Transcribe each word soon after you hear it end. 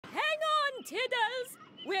on, Tiddles!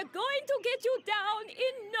 We're going to get you down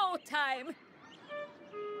in no time.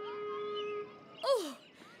 Oh,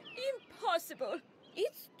 impossible.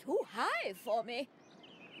 It's too high for me.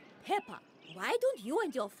 Peppa, why don't you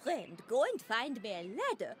and your friend go and find me a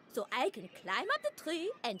ladder so I can climb up the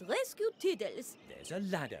tree and rescue Tiddles? There's a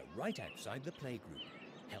ladder right outside the playgroup.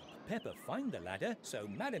 Help Peppa find the ladder so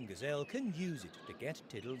Madame Gazelle can use it to get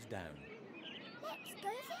Tiddles down. Let's go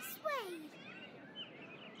this way.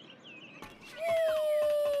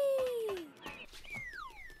 Whee!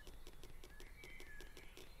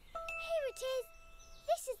 Here it is.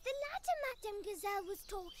 This is the ladder Madame Gazelle was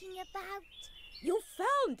talking about. You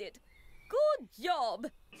found it. Good job.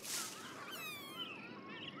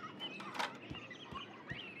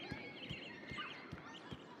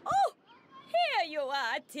 Oh, here you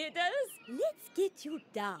are, Tiddles. Let's get you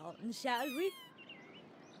down, shall we?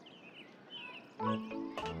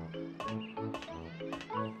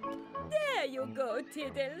 There you go,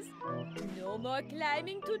 Tiddles. No more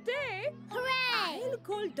climbing today. Hooray! I'll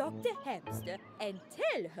call Dr. Hamster and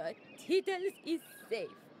tell her Tiddles is safe.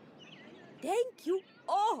 Thank you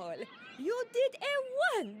all. You did a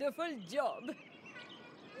wonderful job.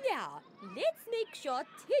 Now, let's make sure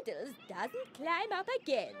Tiddles doesn't climb up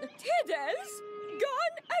again. Tiddles?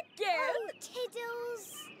 Gone again? Oh, Tiddles.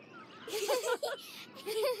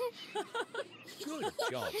 Good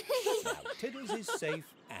job. Now Tiddles is safe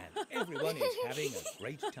and everyone is having a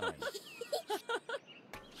great time.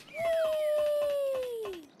 Whee!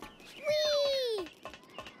 Whee!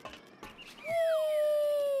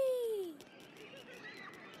 Whee!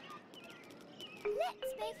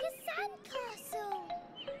 Let's make a sandcastle.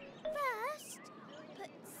 First,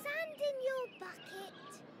 put sand in your bucket.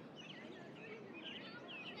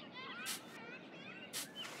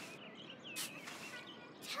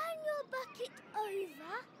 Turn your bucket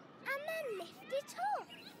over and then lift it off.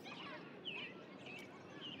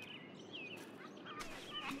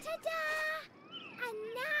 Ta-da! And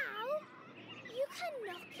now you can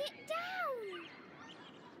knock it down.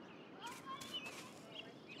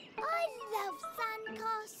 I love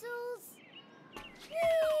sandcastles.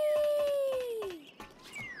 Whee!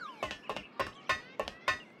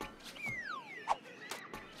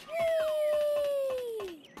 Whee!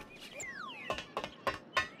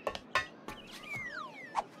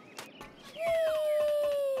 Whee!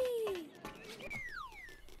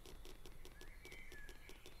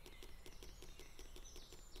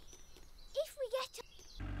 If we get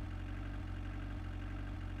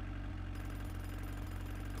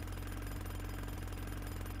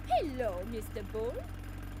Hello, Mr. Bull.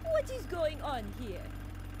 What is going on here?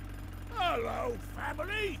 Hello,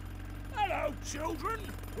 family. Hello, children.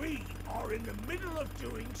 We are in the middle of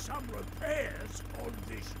doing some repairs on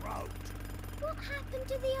this road. What happened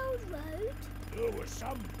to the old road? There were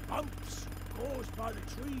some bumps caused by the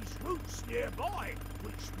tree's roots nearby,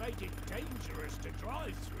 which made it dangerous to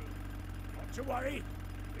drive through. Not to worry.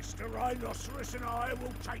 Mr. Rhinoceros and I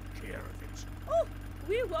will take care of it. Oh,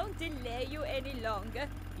 we won't delay you any longer.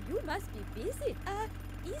 You must be busy.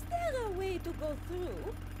 Is there a way to go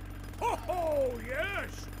through? Oh,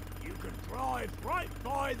 yes. You can drive right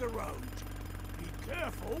by the road. Be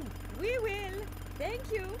careful. We will.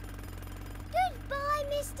 Thank you. Goodbye,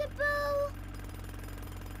 Mr. Bull.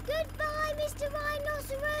 Goodbye, Mr.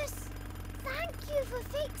 Rhinoceros. Thank you for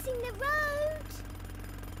fixing the road.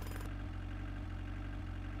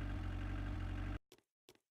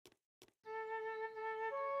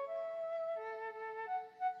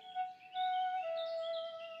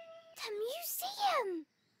 The museum.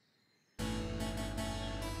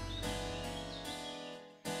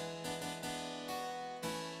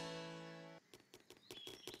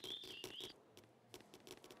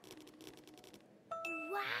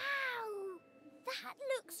 Wow! That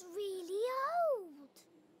looks really old.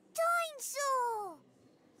 Dinosaur!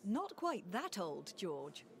 Not quite that old,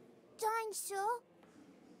 George. Dinosaur?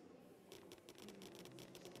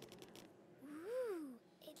 Ooh,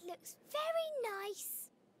 it looks very nice.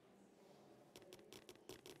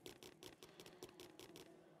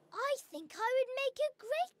 I think I would make a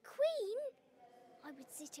great queen. I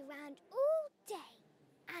would sit around all day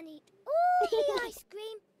and eat all the ice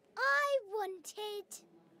cream I wanted.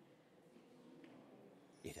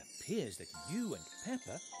 It appears that you and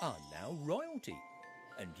Peppa are now royalty,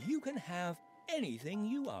 and you can have anything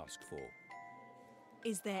you ask for.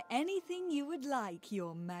 Is there anything you would like,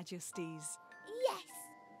 Your Majesties? Yes,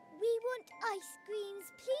 we want ice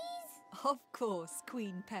creams, please. Of course,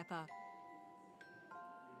 Queen Peppa.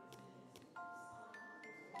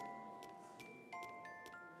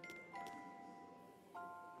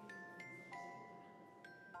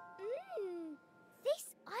 This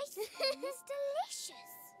ice cream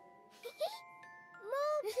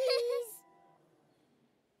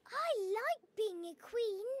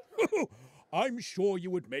I'm sure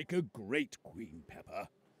you would make a great queen, Peppa.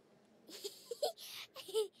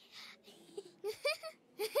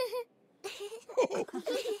 Look,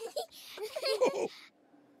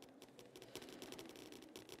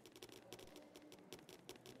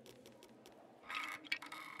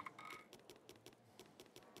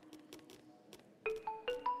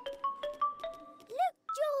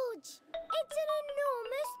 George! It's an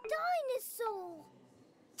enormous dinosaur!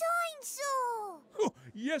 Dinosaur! Oh,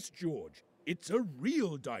 yes, George. It's a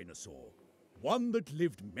real dinosaur. One that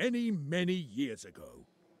lived many, many years ago.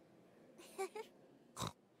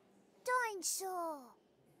 Dinosaur!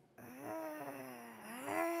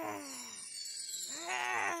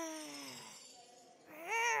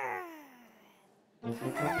 Don't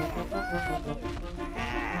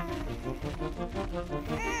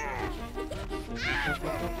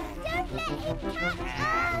let him catch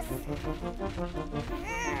us! Don't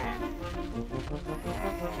let...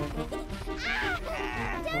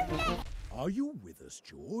 Are you with us,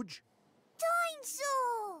 George?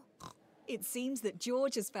 Dinosaur! It seems that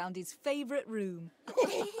George has found his favourite room.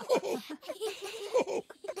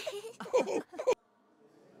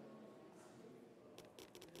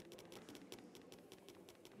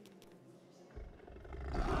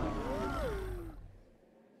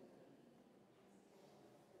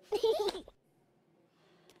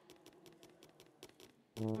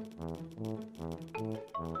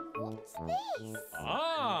 What's this?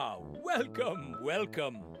 Ah, welcome,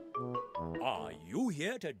 welcome. Are you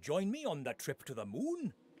here to join me on the trip to the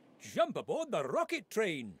moon? Jump aboard the rocket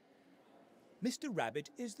train. Mr.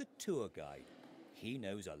 Rabbit is the tour guide. He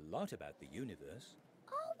knows a lot about the universe.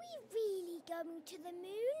 Are we really going to the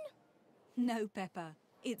moon? No, Peppa.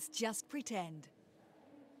 It's just pretend.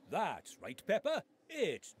 That's right, Peppa.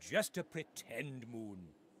 It's just a pretend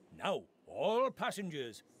moon. Now, all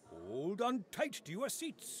passengers, hold on tight to your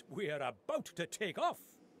seats. We're about to take off.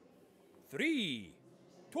 3,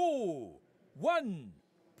 2, 1,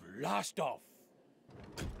 blast off.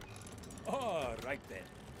 All right then.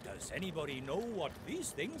 Does anybody know what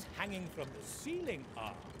these things hanging from the ceiling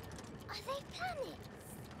are? Are they planets?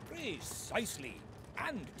 Precisely.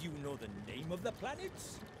 And do you know the name of the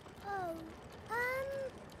planets? Oh,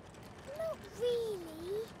 not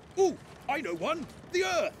really. Oh, I know one. The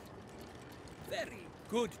Earth. Very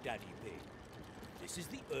good, Daddy Pig. This is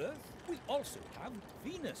the Earth. We also have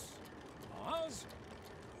Venus, Mars,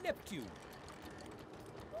 Neptune.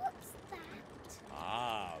 What's that?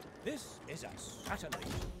 Ah, this is a satellite.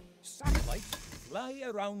 Satellites fly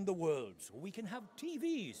around the world so we can have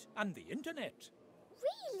TVs and the internet.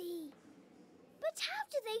 Really? But how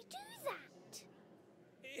do they do that?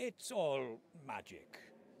 It's all magic.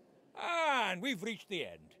 And we've reached the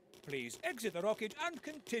end. Please exit the rocket and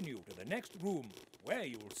continue to the next room, where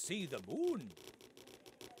you'll see the moon.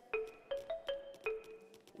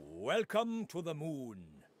 Welcome to the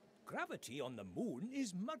moon. Gravity on the moon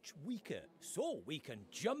is much weaker, so we can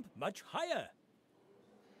jump much higher.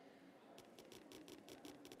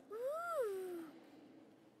 Ooh.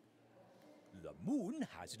 The moon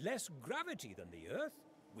has less gravity than the Earth,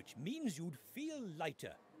 which means you'd feel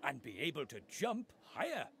lighter and be able to jump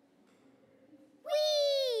higher.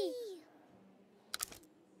 Whee!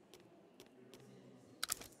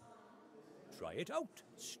 Try it out.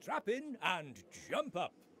 Strap in and jump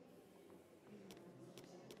up.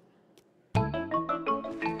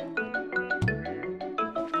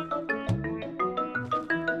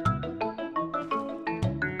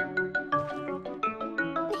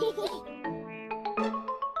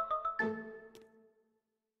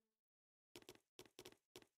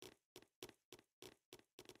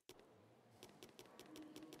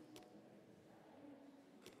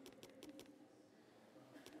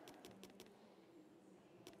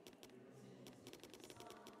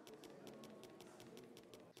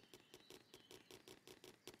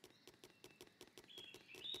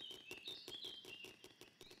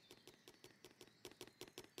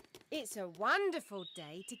 It's a wonderful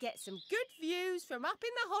day to get some good views from up in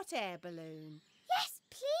the hot air balloon. Yes,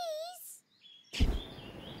 please.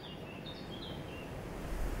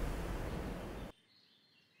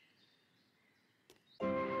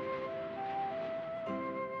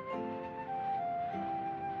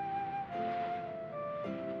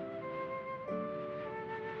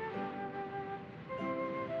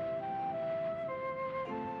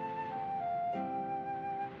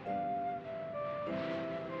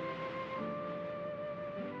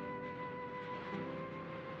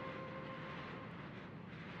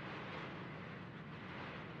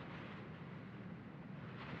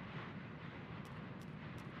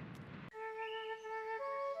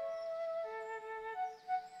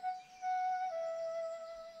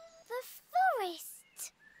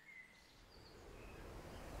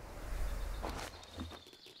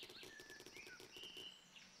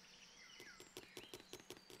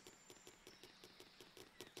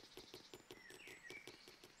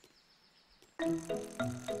 Peppa's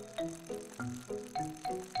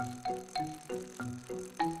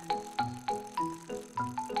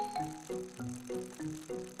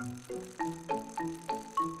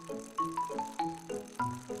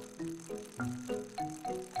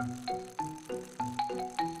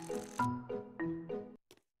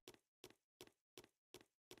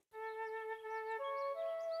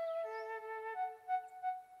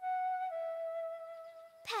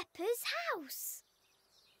house.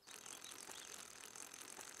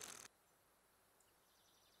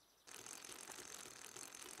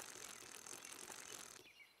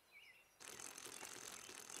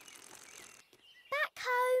 Back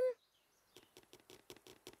home.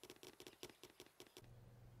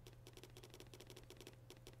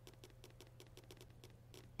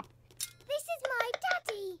 This is my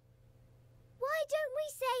daddy. Why don't we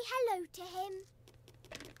say hello to him?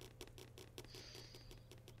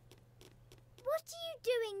 What are you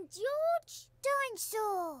doing, George?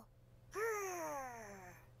 Dinosaur.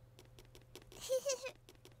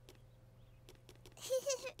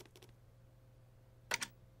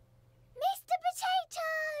 Mr.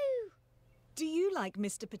 Potato! Do you like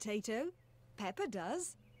Mr. Potato? Peppa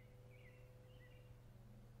does.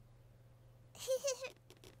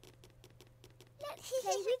 Let's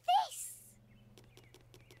play with this.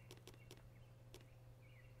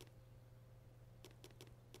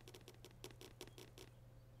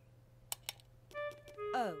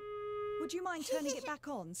 Oh, would you mind turning it back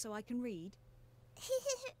on so I can read?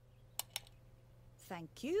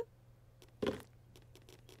 Thank you. Why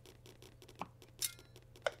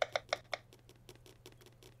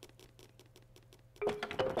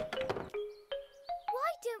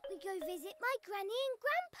don't we go visit my Granny and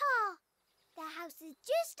Grandpa? Their house is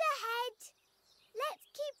just ahead. Let's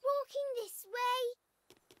keep walking this way.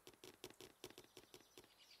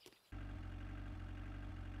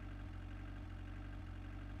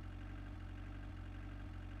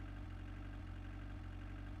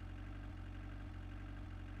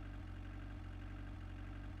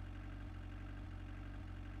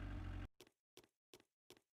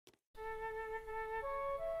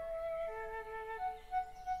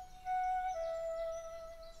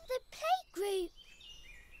 The playgroup.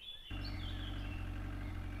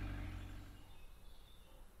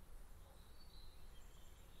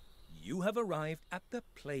 You have arrived at the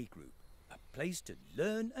playgroup, a place to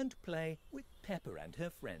learn and play with Peppa and her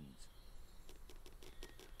friends.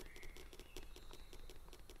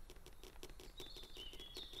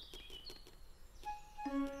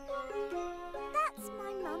 That's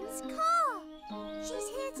my mum's car. She's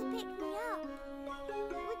here to pick me up.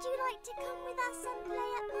 Would you like to come with us and play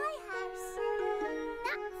at my house?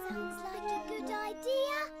 That sounds like a good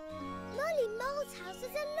idea. Molly Mole's house is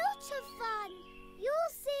a lot of fun. You'll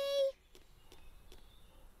see.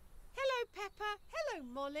 Hello, Peppa. Hello,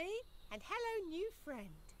 Molly. And hello, new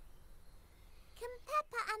friend. Can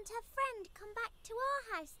Peppa and her friend come back to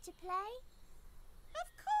our house to play?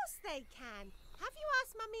 Of course they can. Have you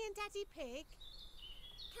asked Mummy and Daddy Pig?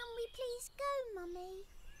 Can we please go, Mummy?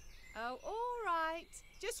 Oh, all right.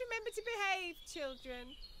 Just remember to behave,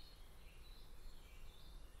 children.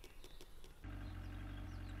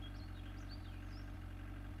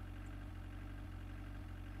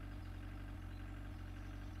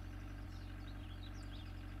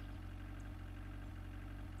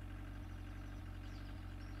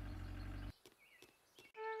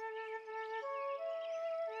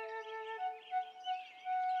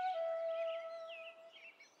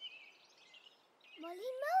 Molly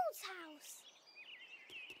Mole's house.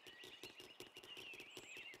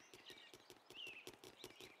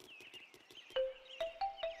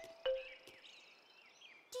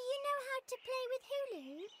 Do you know how to play with hula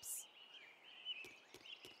hoops?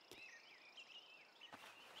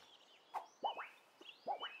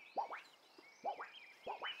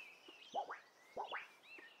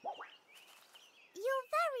 You're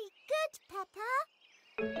very good, Peppa.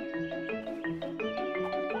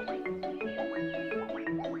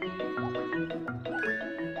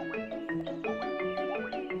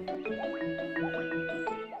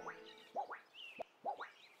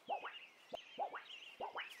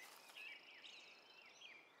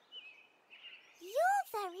 You're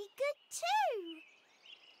very good too.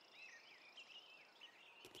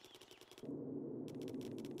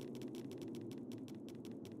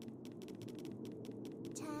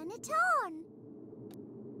 Turn it on.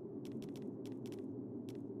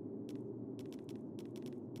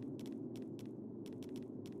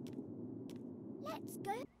 Let's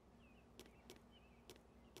go.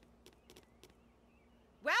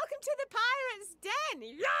 Welcome to the Pirate's Den.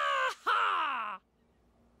 Yaha!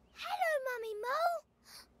 Hello, Mummy Mole.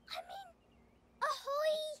 I mean,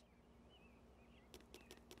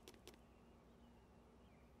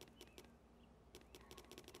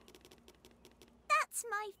 That's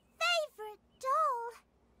my favourite doll.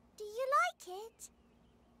 Do you like it?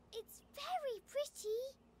 It's very pretty.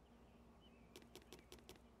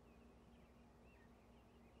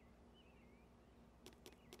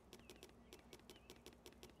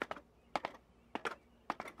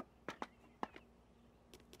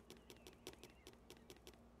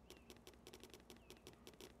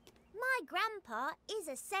 My grandpa is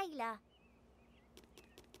a sailor.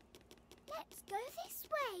 Let's go this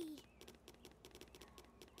way.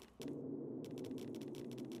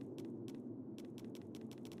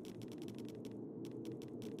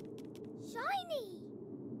 Shiny!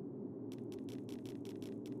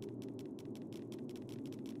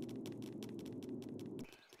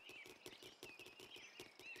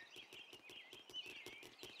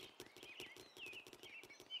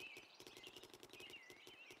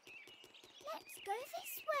 Let's go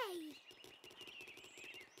this way.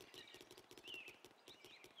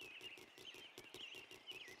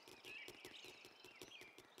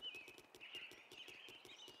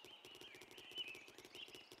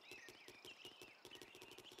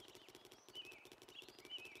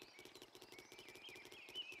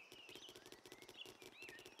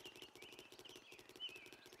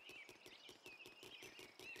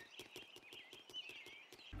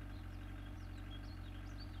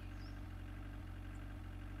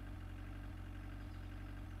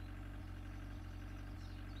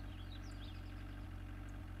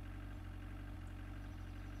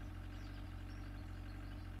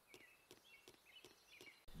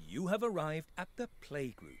 You have arrived at the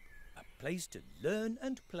playgroup, a place to learn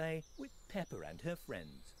and play with Peppa and her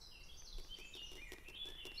friends.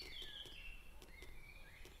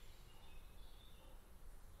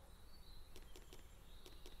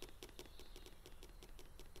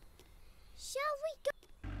 Shall we go?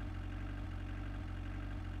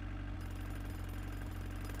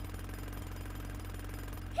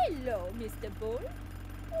 Hello, Mr. Bull.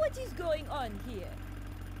 What is going on here?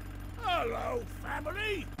 Hello,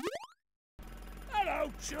 family!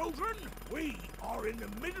 Hello, children! We are in the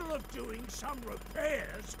middle of doing some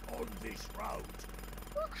repairs on this road.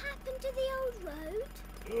 What happened to the old road?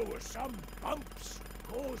 There were some bumps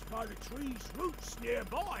caused by the tree's roots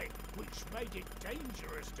nearby, which made it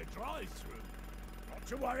dangerous to drive through. Not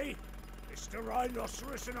to worry, Mr.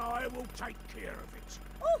 Rhinoceros and I will take care of it.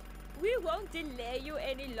 Oh, we won't delay you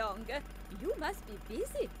any longer. You must be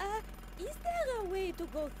busy. Is there a way to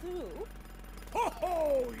go through?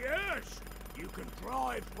 Oh, yes! You can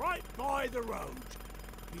drive right by the road.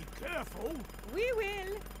 Be careful. We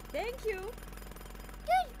will. Thank you.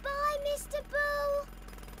 Goodbye, Mr. Bull.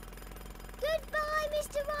 Goodbye,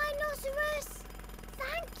 Mr. Rhinoceros.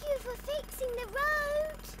 Thank you for fixing the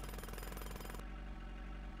road.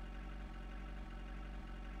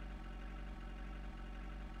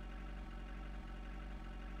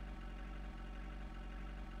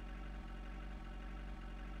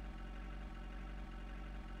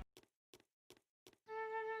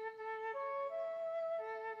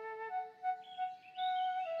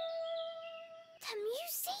 The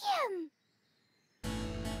museum!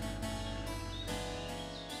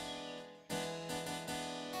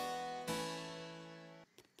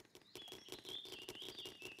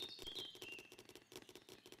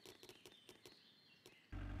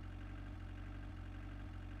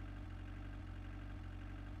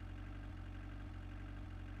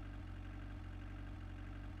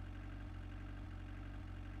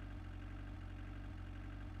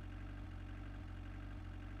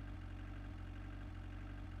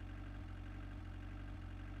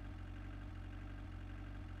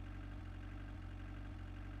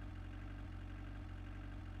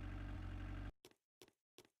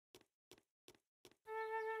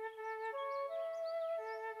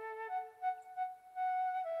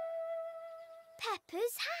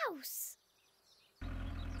 Peppa's house.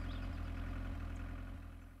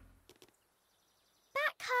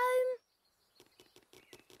 Back home.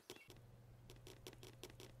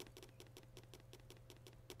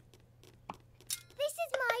 This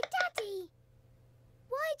is my daddy.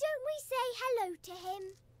 Why don't we say hello to him?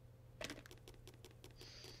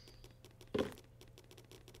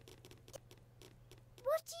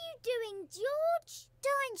 What are you doing, George?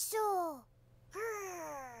 Dinosaur.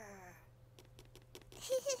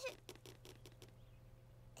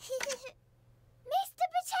 Mr.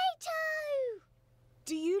 Potato!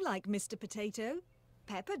 Do you like Mr. Potato?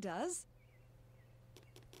 Peppa does.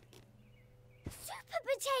 Super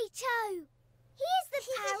Potato! Here's the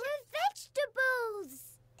power of vegetables!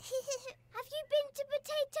 Have you been to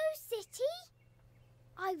Potato City?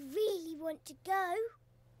 I really want to go.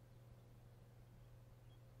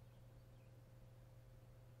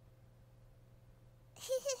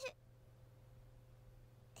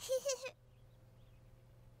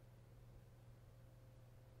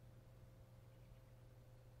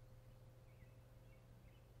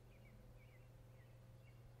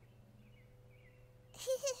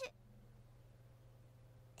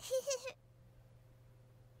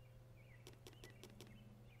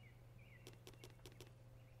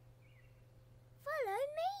 Follow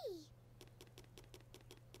me.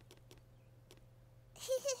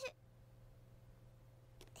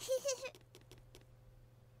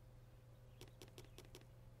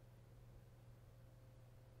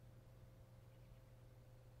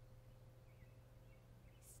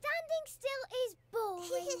 Standing still is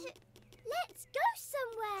boring. Let's go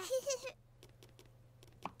somewhere.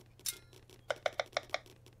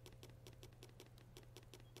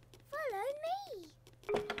 Follow me.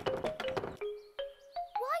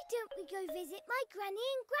 Why don't we go visit my Granny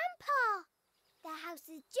and Grandpa? Their house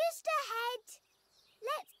is just ahead.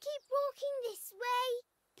 Let's keep walking this way.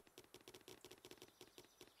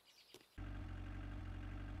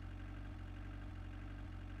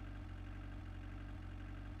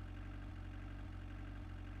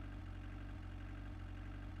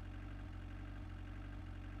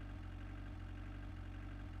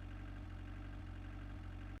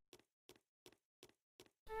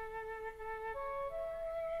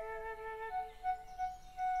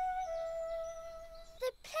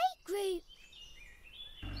 The playgroup.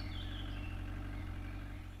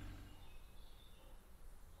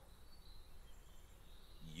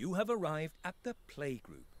 You have arrived at the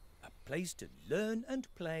playgroup, a place to learn and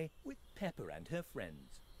play with Peppa and her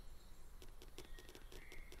friends.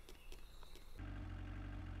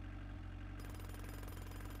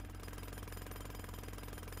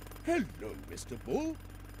 Hello, Mr. Bull.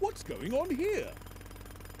 What's going on here?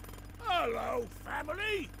 Hello,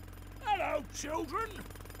 family. Hello, children.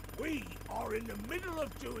 We are in the middle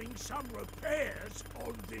of doing some repairs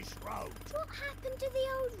on this road. What happened to the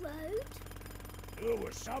old road? There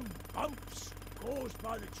were some bumps caused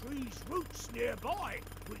by the tree's roots nearby,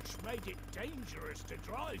 which made it dangerous to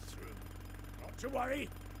drive through. Not to worry.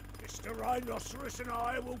 Mr. Rhinoceros and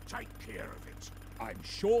I will take care of it. I'm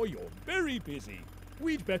sure you're very busy.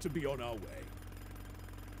 We'd better be on our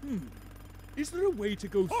way. Is there a way to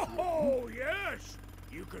go through? Oh, yes!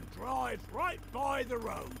 You can drive right by the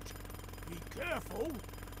road. Be careful.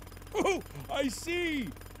 Oh, I see.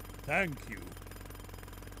 Thank you.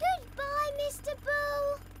 Goodbye, Mr.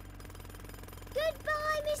 Bull.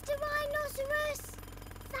 Goodbye, Mr. Rhinoceros.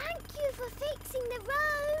 Thank you for fixing the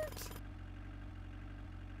road.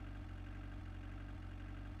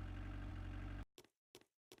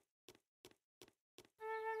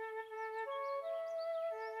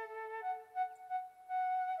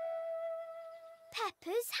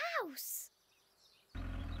 Peppa's house.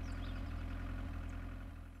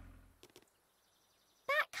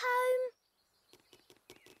 Back home.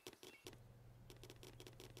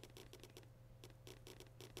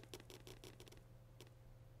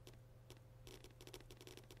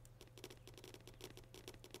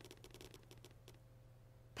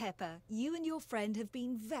 Peppa, you and your friend have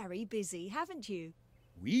been very busy, haven't you?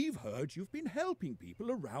 We've heard you've been helping people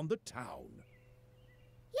around the town.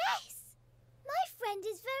 Yes, my friend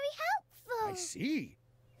is very helpful. I see.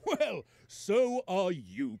 Well, so are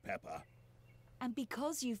you, Peppa. And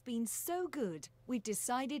because you've been so good, we've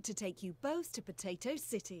decided to take you both to Potato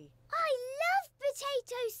City. I love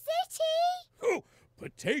Potato City. Oh,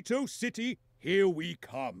 Potato City, here we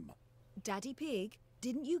come. Daddy Pig,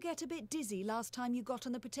 didn't you get a bit dizzy last time you got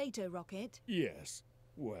on the potato rocket? Yes.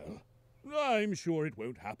 Well, I'm sure it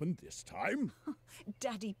won't happen this time.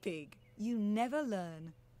 Daddy Pig, you never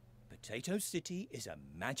learn. Potato City is a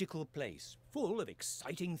magical place full of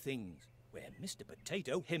exciting things, where Mr.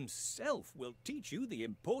 Potato himself will teach you the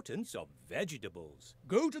importance of vegetables.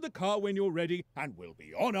 Go to the car when you're ready and we'll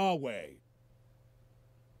be on our way.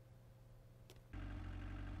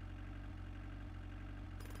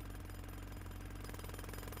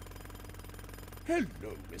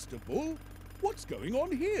 Hello, Mr. Bull. What's going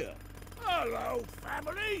on here? Hello,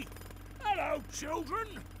 family. Hello, children.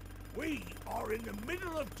 We are in the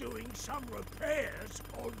middle of doing some repairs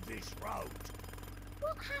on this road.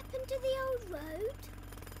 What happened to the old road?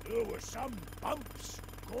 There were some bumps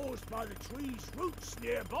caused by the tree's roots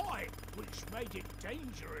nearby, which made it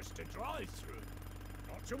dangerous to drive through.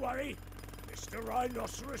 Not to worry. Mr.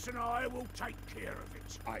 Rhinoceros and I will take care of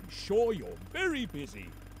it. I'm sure you're very busy.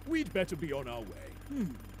 We'd better be on our way.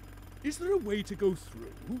 Is there a way to go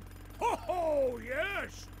through? Oh,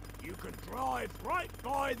 yes! You can drive right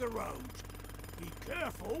by the road. Be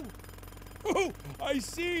careful. Oh, I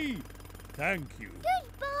see. Thank you.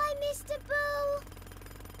 Goodbye, Mr. Bull.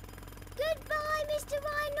 Goodbye, Mr.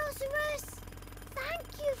 Rhinoceros. Thank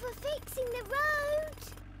you for fixing the road.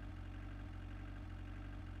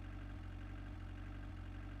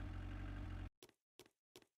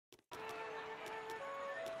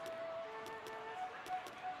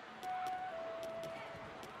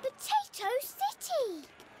 Potato City.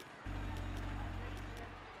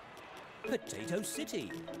 Potato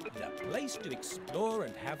City, the place to explore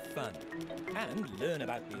and have fun, and learn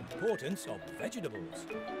about the importance of vegetables.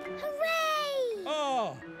 Hooray!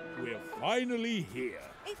 Ah, we're finally here.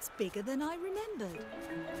 It's bigger than I remembered.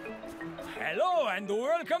 Hello and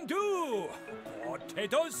welcome to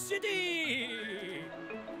Potato City!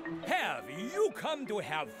 Have you come to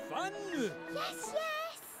have fun? Yes, yes.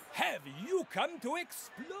 Have you come to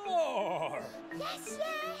explore? Yes,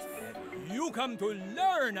 yes. Have you come to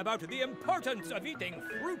learn about the importance of eating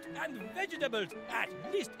fruit and vegetables at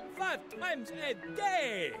least 5 times a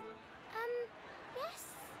day? Yes.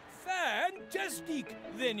 Fantastic!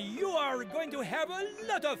 Then you are going to have a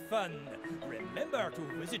lot of fun. Remember to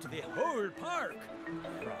visit the whole park.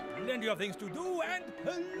 There are plenty of things to do and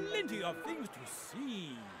plenty of things to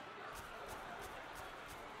see.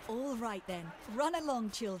 All right then. Run along,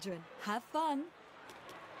 children. Have fun.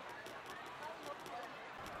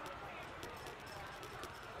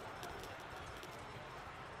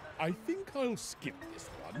 I think I'll skip this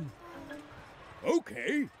one.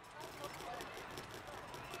 Okay.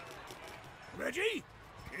 Ready?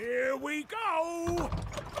 Here we go!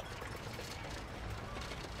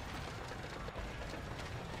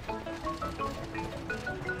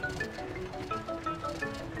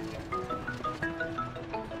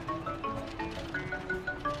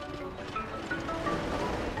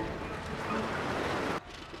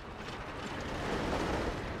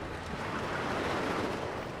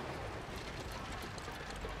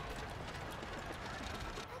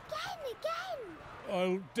 Again.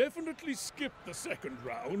 I'll definitely skip the second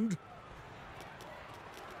round.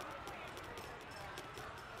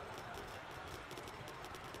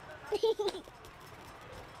 You're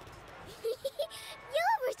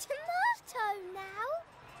a tomato now.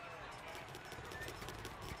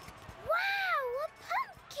 Wow, a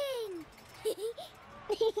pumpkin.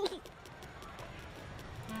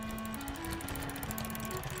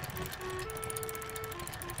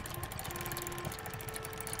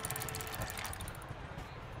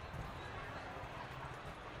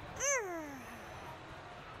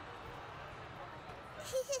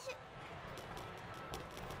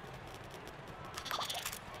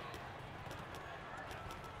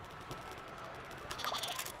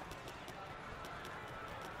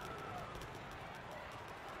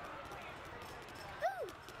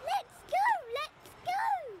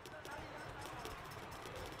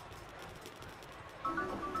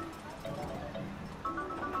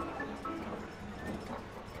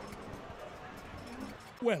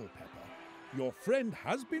 Well, Peppa, your friend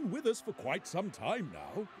has been with us for quite some time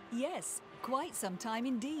now. Yes, quite some time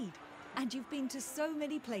indeed. And you've been to so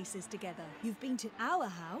many places together. You've been to our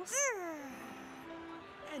house.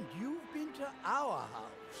 And you've been to our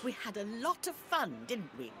house. We had a lot of fun,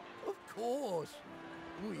 didn't we? Of course.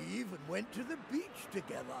 We even went to the beach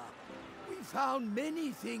together. We found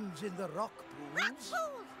many things in the rock pools.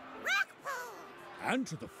 Rock pool. And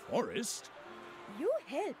to the forest. You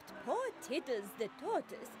helped poor Tiddles the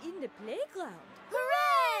tortoise in the playground.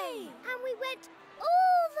 Hooray! And we went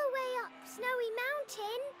all the way up Snowy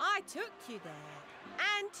Mountain. I took you there.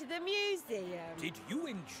 And to the museum. Did you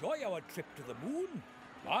enjoy our trip to the moon?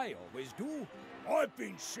 I always do. I've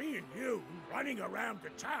been seeing you running around the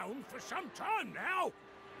town for some time now.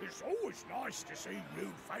 It's always nice to see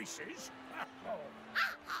new faces.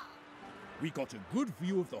 We got a good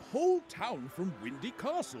view of the whole town from Windy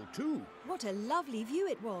Castle, too. What a lovely view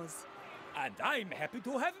it was. And I'm happy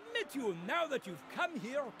to have met you now that you've come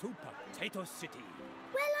here to Potato City.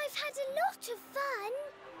 Well, I've had a lot of fun.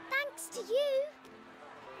 Thanks to you.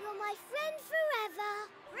 You're my friend forever.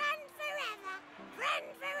 Friend forever. Friend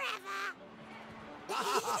forever.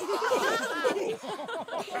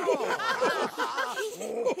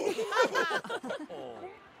 Oh.